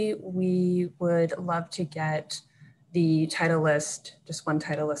 Ideally, we would love to get the title list, just one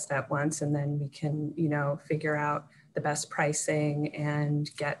title list at once, and then we can, figure out the best pricing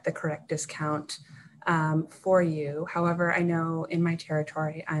and get the correct discount for you. However, I know in my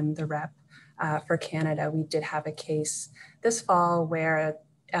territory, I'm the rep for Canada. We did have a case this fall where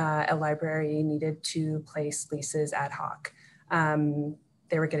a library needed to place leases ad hoc.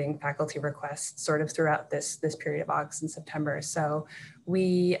 They were getting faculty requests sort of throughout this period of August and September. So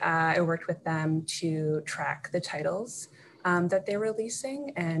I worked with them to track the titles that they were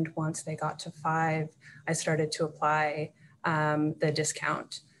leasing. And once they got to 5, I started to apply the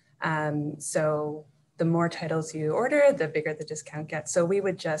discount. So the more titles you order, the bigger the discount gets. So we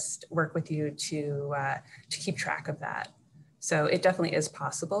would just work with you to keep track of that. So it definitely is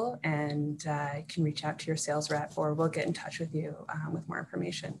possible, and you can reach out to your sales rep, or we'll get in touch with you with more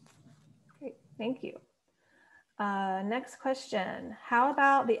information. Great, thank you. Next question. How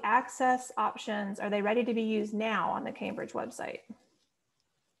about the access options? Are they ready to be used now on the Cambridge website?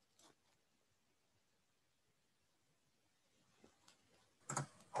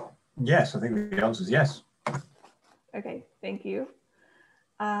 Yes, I think the answer is yes. Okay, thank you.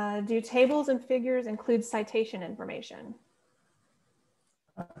 Do tables and figures include citation information?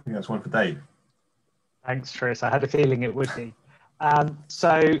 I think that's one for Dave. Thanks, Tris. I had a feeling it would be.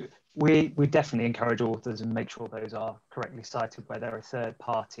 So we definitely encourage authors and make sure those are correctly cited where they're a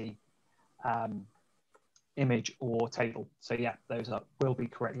third-party image or table. So yeah, those will be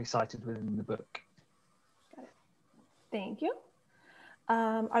correctly cited within the book. Got it. Thank you.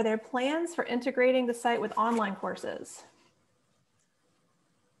 Are there plans for integrating the site with online courses?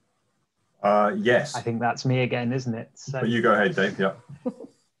 Yes. I think that's me again, isn't it? So, but you go ahead, Dave. Yeah.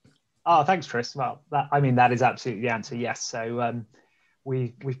 Oh, thanks, Tris. Well, that is absolutely the answer. Yes. So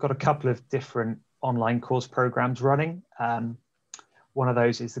we've got a couple of different online course programs running. One of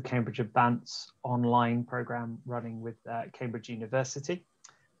those is the Cambridge Advance online program running with Cambridge University,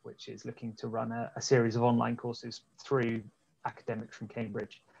 which is looking to run a series of online courses through academics from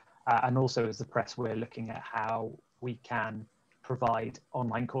Cambridge. And also as the press, we're looking at how we can provide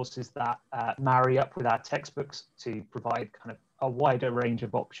online courses that marry up with our textbooks to provide kind of a wider range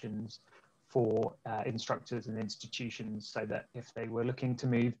of options for instructors and institutions, so that if they were looking to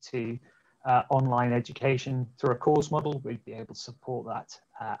move to online education through a course model, we'd be able to support that.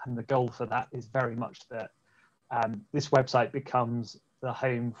 And the goal for that is very much that this website becomes the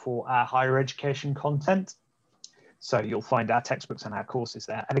home for our higher education content. So you'll find our textbooks and our courses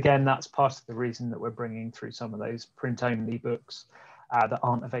there. And again, that's part of the reason that we're bringing through some of those print-only books that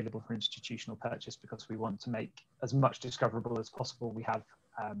aren't available for institutional purchase, because we want to make as much discoverable as possible. We have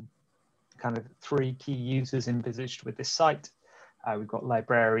kind of 3 key users envisaged with this site. We've got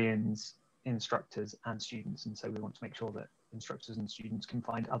librarians, instructors, and students. And so we want to make sure that instructors and students can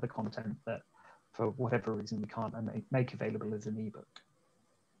find other content that, for whatever reason, we can't make available as an ebook.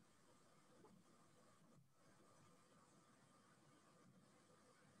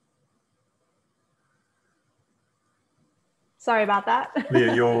 Sorry about that.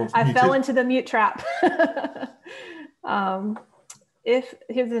 Leah, I fell into the mute trap. Here's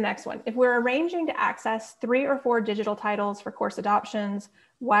the next one. If we're arranging to access 3 or 4 digital titles for course adoptions,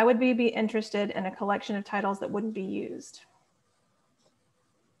 why would we be interested in a collection of titles that wouldn't be used?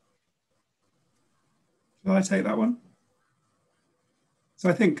 Shall I take that one?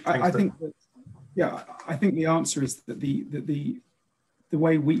 So I think I think that, yeah, I think the answer is that the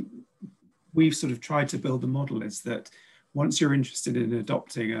way we've sort of tried to build the model is that once you're interested in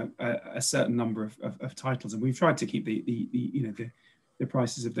adopting a certain number of titles, and we've tried to keep the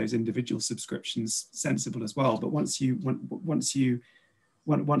prices of those individual subscriptions sensible as well. But once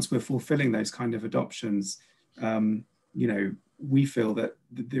we're fulfilling those kind of adoptions, we feel that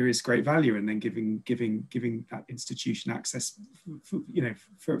there is great value in then giving that institution access, to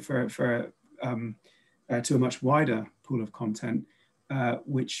a much wider pool of content,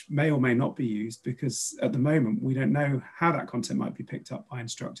 which may or may not be used, because at the moment we don't know how that content might be picked up by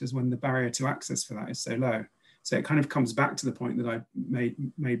instructors when the barrier to access for that is so low. So it kind of comes back to the point that I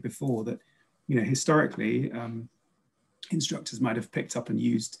made before, that historically instructors might have picked up and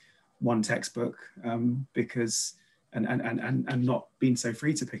used one textbook because and not been so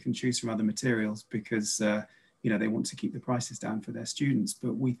free to pick and choose from other materials because they want to keep the prices down for their students.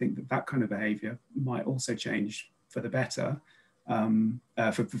 But we think that kind of behavior might also change for the better,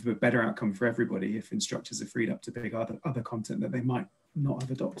 for better outcome for everybody, if instructors are freed up to pick other content that they might not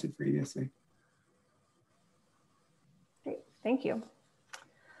have adopted previously. Great, thank you.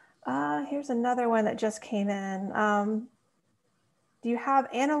 Here's another one that just came in. Do you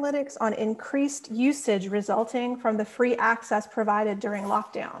have analytics on increased usage resulting from the free access provided during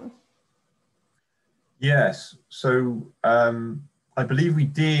lockdown? Yes, so I believe we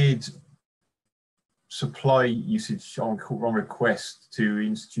did supply usage on request to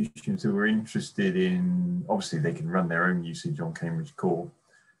institutions who were interested in, obviously they can run their own usage on Cambridge Core,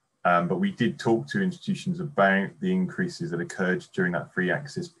 but we did talk to institutions about the increases that occurred during that free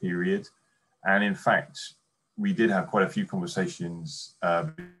access period. And in fact, we did have quite a few conversations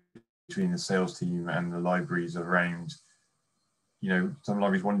between the sales team and the libraries around, some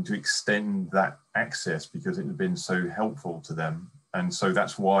libraries wanting to extend that access because it had been so helpful to them. And so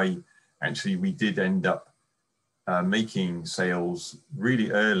that's why actually we did end up making sales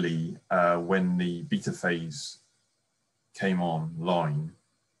really early when the beta phase came online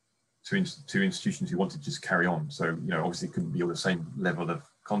to institutions who wanted to just carry on. So, you know, obviously it couldn't be all the same level of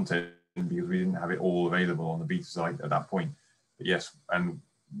content because we didn't have it all available on the beta site at that point. But yes, and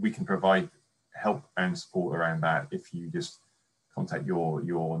we can provide help and support around that if you just contact your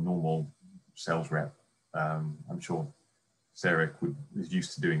normal sales rep. I'm sure Sarah is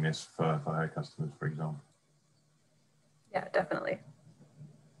used to doing this for her customers, for example. Yeah, definitely.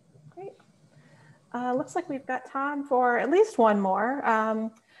 Great. Looks like we've got time for at least one more.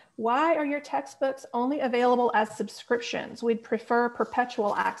 Why are your textbooks only available as subscriptions? We'd prefer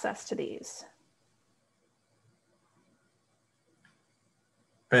perpetual access to these.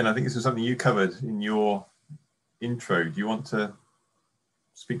 Ben, I think this is something you covered in your intro. Do you want to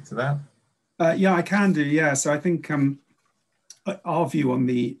speak to that? Yeah, I can do. Yeah, so I think our view on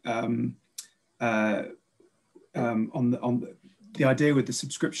the idea with the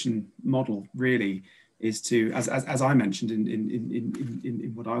subscription model really is to, as I mentioned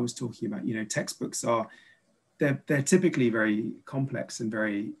in what I was talking about, you know, textbooks they're typically very complex and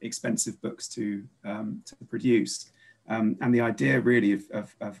very expensive books to produce, and the idea really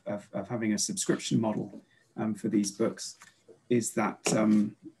of having a subscription model for these books is that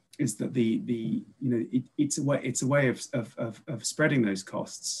it's a way of spreading those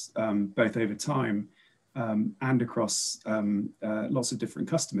costs both over time and across lots of different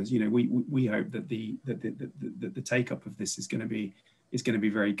customers. You know, we hope that the take up of this is going to be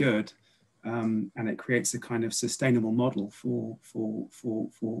very good, and it creates a kind of sustainable model for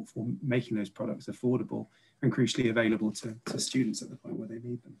making those products affordable and crucially available to students at the point where they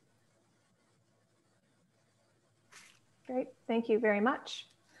need them. Great, thank you very much.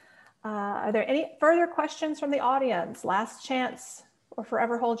 Are there any further questions from the audience? Last chance, or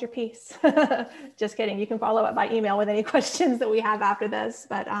forever hold your peace. Just kidding, you can follow up by email with any questions that we have after this.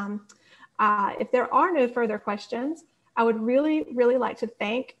 But if there are no further questions, I would really, really like to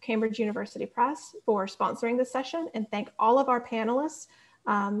thank Cambridge University Press for sponsoring this session and thank all of our panelists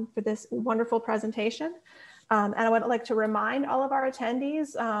for this wonderful presentation. And I would like to remind all of our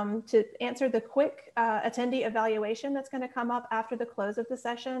attendees to answer the quick attendee evaluation that's going to come up after the close of the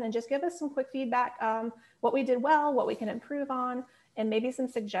session, and just give us some quick feedback, what we did well, what we can improve on, and maybe some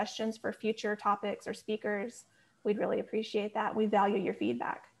suggestions for future topics or speakers. We'd really appreciate that. We value your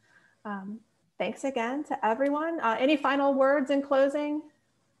feedback. Thanks again to everyone. Any final words in closing,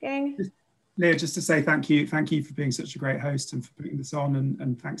 gang? Leah, just to say thank you for being such a great host and for putting this on,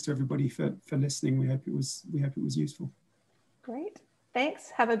 and thanks to everybody for listening. We hope it was useful. Great,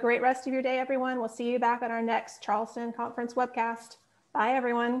 thanks. Have a great rest of your day, everyone. We'll see you back on our next Charleston Conference webcast. Bye,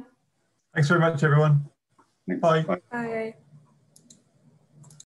 everyone. Thanks very much, everyone. Thanks. Bye. Bye.